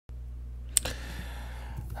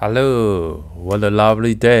Hello, what a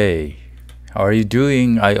lovely day. How are you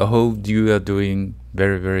doing? I hope you are doing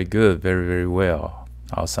very, very good, very, very well.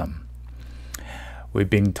 Awesome. We've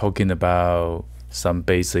been talking about some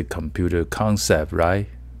basic computer concept, right?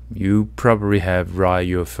 You probably have write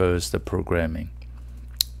your first programming,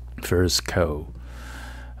 first code.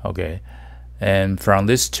 Okay. And from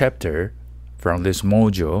this chapter, from this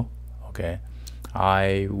module, okay,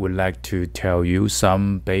 I would like to tell you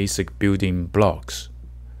some basic building blocks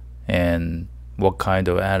and what kind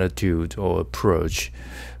of attitude or approach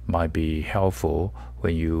might be helpful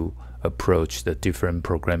when you approach the different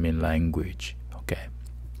programming language. Okay.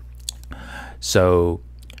 So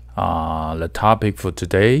the topic for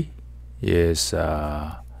today is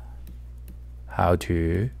how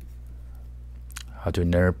to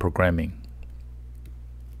learn programming.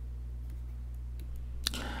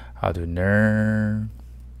 How to learn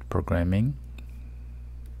programming.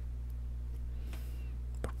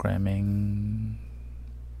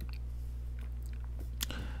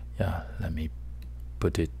 Yeah, let me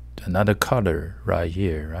put it another color right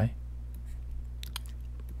here, right?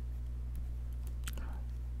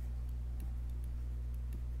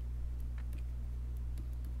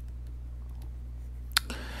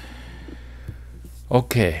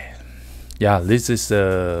 Okay, yeah, this is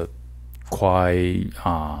a quite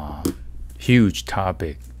huge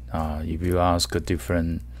topic. If you ask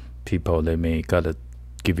different people, they may gotta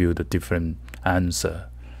give you the different answer.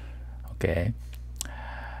 Okay,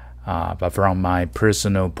 but from my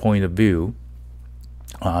personal point of view,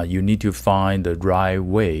 you need to find the right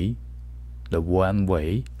way, the one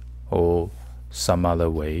way or some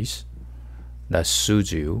other ways that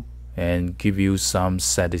suit you and give you some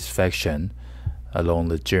satisfaction along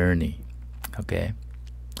the journey. Okay,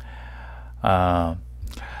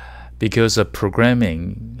 because of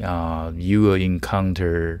programming, you will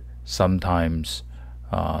encounter sometimes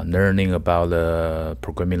learning about the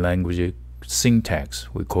programming language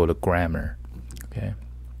syntax, we call it grammar. Okay,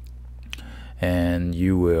 and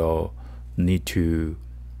you will need to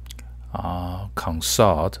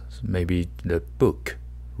consult maybe the book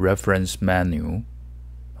reference manual,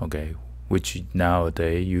 okay, which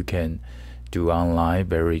nowadays you can do online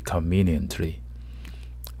very conveniently.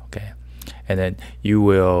 Okay, and then you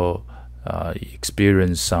will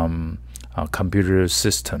experience some computer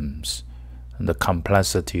systems and the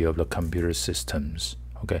complexity of the computer systems.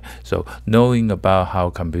 Okay, so knowing about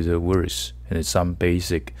how computer works and some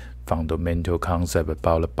basic fundamental concept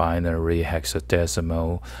about the binary,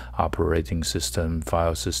 hexadecimal, operating system,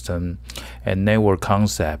 file system, and network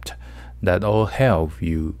concept, that all help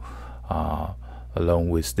you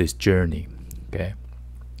along with this journey. Okay,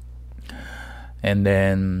 and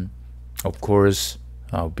then of course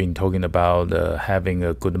I've been talking about having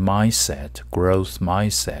a good mindset, growth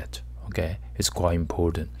mindset. Okay, it's quite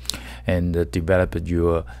important, and develop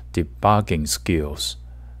your debugging skills.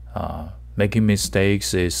 Making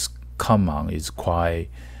mistakes is common, it's quite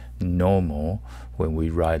normal when we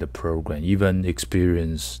write a program. Even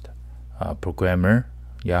experienced programmer,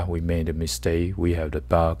 yeah, we made a mistake, we have the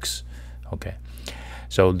bugs. Okay,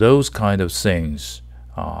 so those kind of things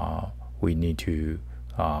we need to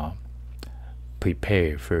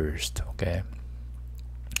prepare first. Okay,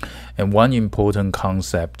 and one important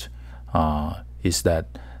concept is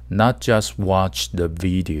that not just watch the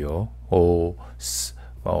video or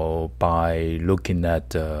by looking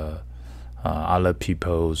at other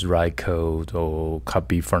people's write code or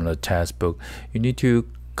copy from the textbook. You need to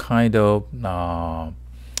kind of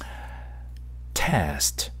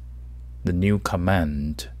test the new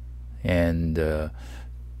command and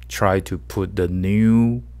try to put the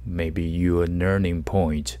new, maybe your learning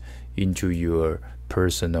point into your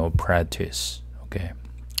personal practice. Okay,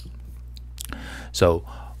 so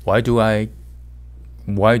why do I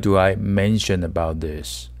mention about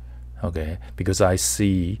this? Okay, because I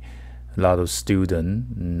see a lot of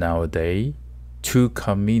students nowadays too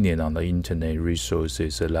convenient on the internet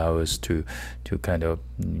resources allow us to kind of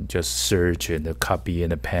just search and copy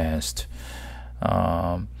and paste.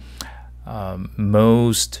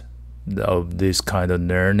 Most of this kind of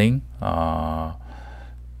learning,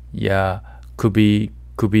 yeah, could be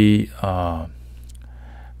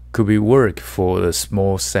work for a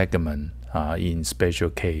small segment in special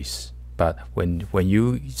case, but when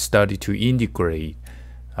you study to integrate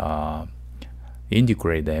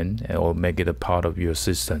them or make it a part of your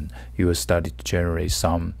system, you will start to generate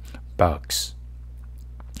some bugs.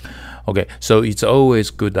 Okay, so it's always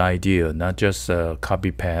good idea not just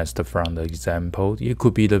copy paste from the example. It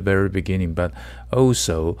could be the very beginning, but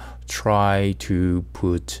also try to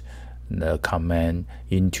put the command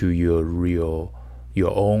into your real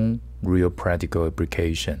your own real practical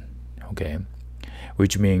application. Okay,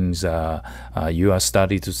 which means you are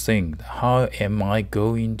starting to think, how am I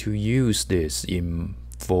going to use this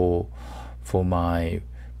for my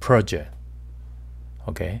project?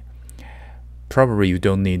 Okay, probably you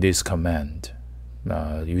don't need this command,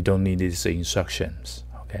 you don't need these instructions.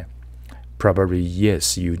 Okay, probably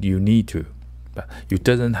yes, you need to, but you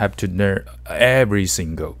doesn't have to learn every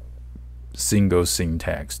single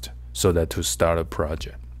syntax so that to start a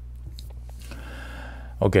project.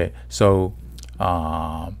 Okay, so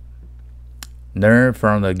learn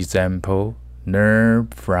from the example, learn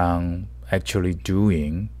from actually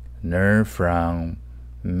doing, learn from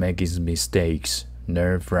making mistakes,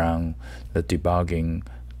 learn from the debugging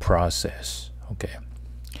process. Okay,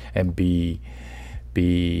 and be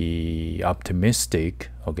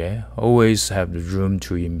optimistic. Okay, always have the room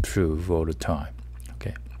to improve all the time.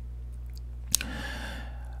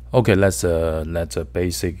 Okay, that's a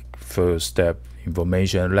basic first step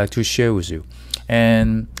information I'd like to share with you.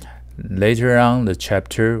 And later on the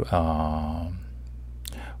chapter,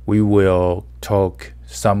 we will talk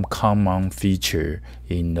some common feature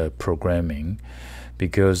in the programming,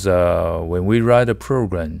 because when we write a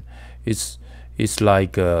program, it's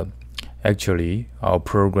like actually our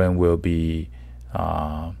program will be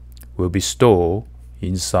stored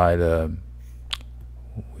inside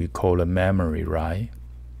we call a memory, right?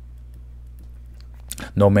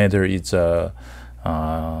 No matter it's a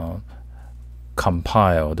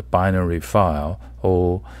compiled binary file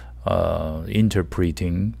or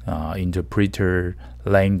interpreter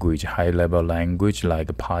language, high-level language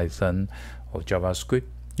like Python or JavaScript,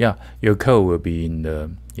 yeah, your code will be in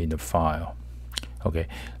the file. Okay,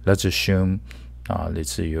 let's assume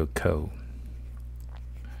let's see your code.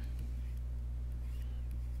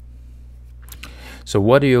 So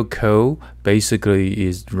what your code basically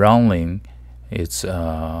is running, it's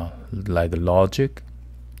like logic,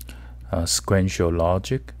 sequential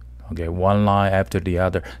logic. Okay, one line after the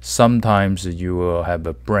other. Sometimes you will have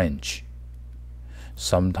a branch.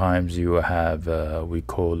 Sometimes you will have we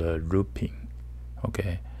call a looping.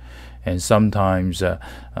 Okay, and sometimes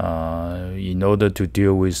in order to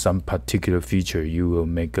deal with some particular feature, you will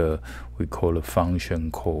make we call a function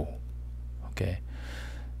call. Okay,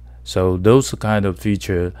 so those kind of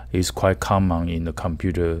feature is quite common in the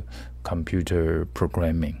computer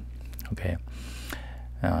programming. Okay,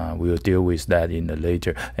 we'll deal with that in the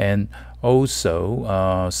later. And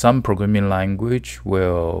also some programming language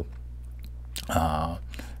will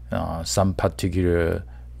some particular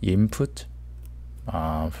input,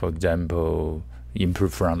 for example,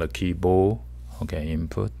 input from the keyboard. Okay,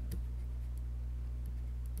 input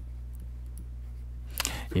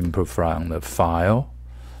from the file,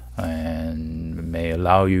 and may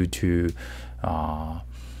allow you to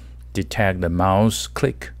detect the mouse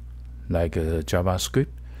click like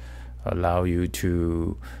JavaScript, allow you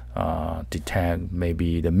to detect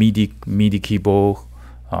maybe the MIDI keyboard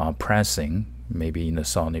pressing, maybe in the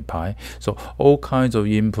Sony Pi. So all kinds of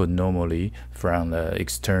input normally from the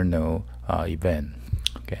external event.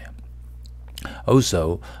 Okay.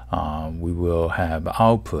 Also, we will have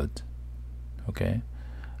output. Okay,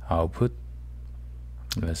 output.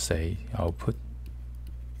 Let's say output.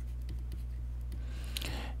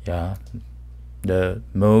 Yeah, the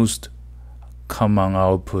most common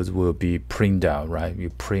output will be print out, right? You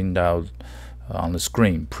print out on the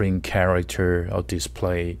screen, print character or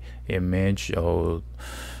display image, or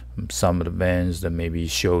some advanced that maybe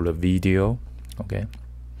show the video. Okay,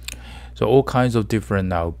 so all kinds of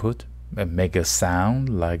different output and make a sound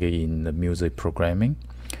like in the music programming.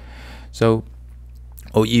 So,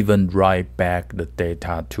 or even write back the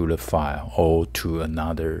data to the file or to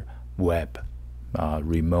another web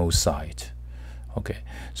remote site. Okay,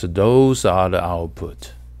 so those are the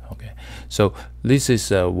output. Okay, so this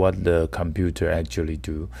is what the computer actually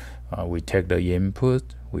do. We take the input,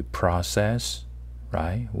 we process,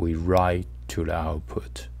 right? We write to the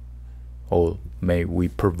output, or we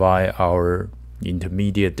provide our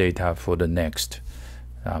intermediate data for the next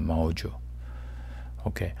module.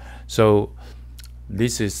 Okay, so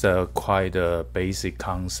this is quite a basic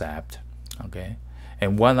concept. Okay,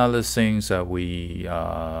 and one other thing that we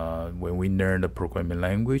when we learn the programming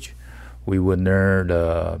language, we will learn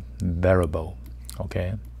the variable.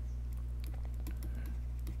 Okay,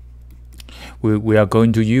 we are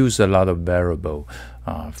going to use a lot of variable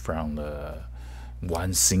from the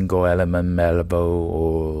one single element variable,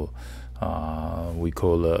 or we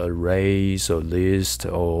call arrays or list,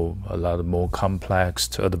 or a lot more complex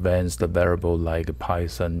to advanced variable like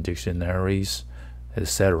Python dictionaries,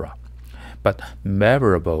 etc. But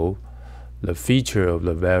variable, the feature of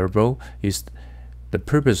the variable is the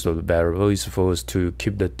purpose of the variable is for us to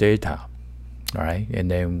keep the data, right? And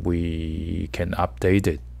then we can update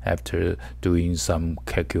it after doing some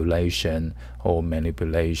calculation or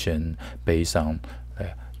manipulation based on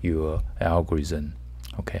your algorithm.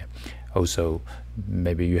 Okay. Also,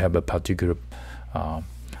 maybe you have a particular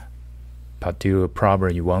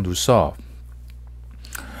problem you want to solve.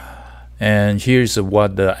 And here's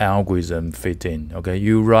what the algorithm fit in. Okay,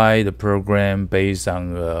 you write the program based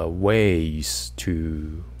on ways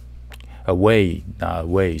to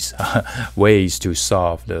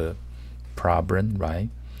solve the problem, right?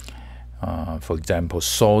 For example,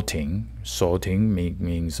 sorting. Sorting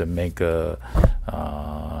means make a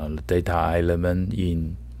data element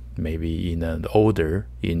in maybe in an order,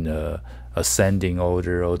 in a ascending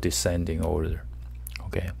order or descending order.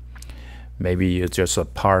 Okay. Maybe it's just a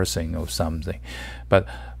parsing of something, but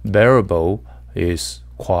variable is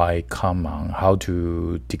quite common. How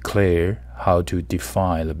to declare, how to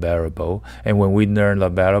define the variable, and when we learn the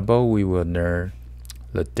variable, we will learn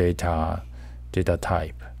the data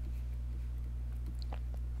type.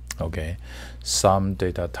 Okay, some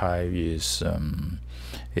data type is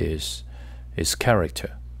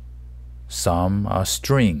character. Some are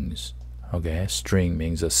strings. Okay, string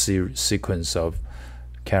means a sequence of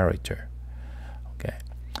character. Okay,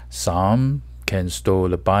 some can store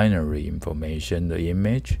the binary information, the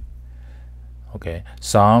image. Okay,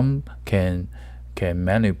 some can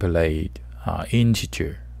manipulate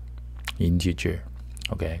integer.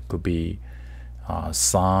 Okay, could be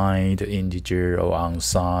signed integer or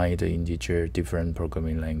unsigned integer, different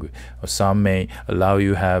programming language. Or some may allow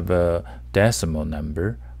you have a decimal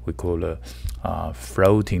number. We call a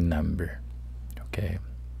floating number. Okay.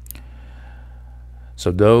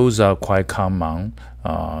 So those are quite common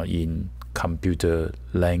in computer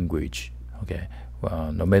language. Okay,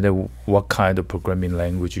 no matter what kind of programming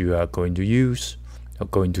language you are going to use or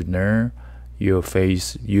going to learn, you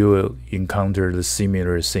will encounter the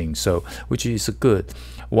similar thing. So which is good.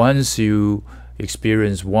 Once you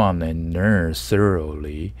experience one and learn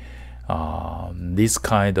thoroughly, this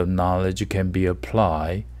kind of knowledge can be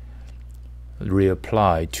reapplied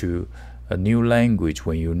to a new language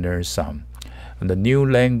when you learn some. And the new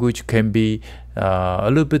language can be a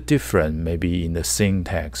little bit different, maybe in the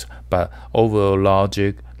syntax, but overall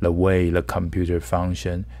logic, the way the computer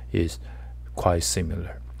function is quite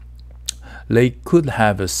similar. They could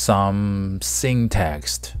have some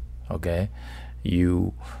syntax, okay,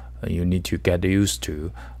 you need to get used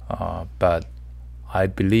to, but I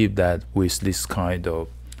believe that with this kind of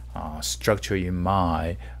structure in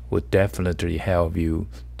mind would definitely help you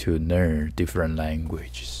to learn different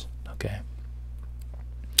languages. Okay.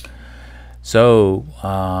 So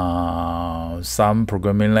some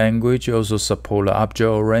programming language also support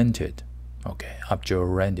object-oriented. Okay,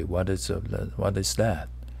 object-oriented. What is that?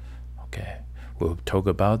 Okay, we'll talk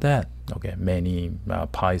about that. Okay, many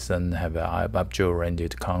Python have an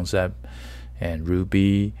object-oriented concept, and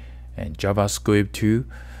Ruby and JavaScript too.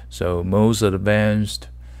 So most advanced,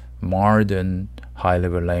 modern,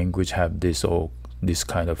 high-level language have this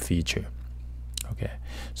kind of feature. Okay,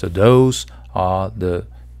 so those are the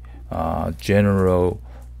general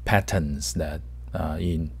patterns that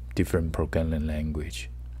in different programming language.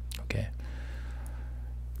 Okay,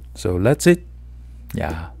 so that's it.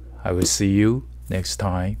 Yeah, I will see you next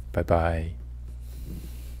time. Bye bye.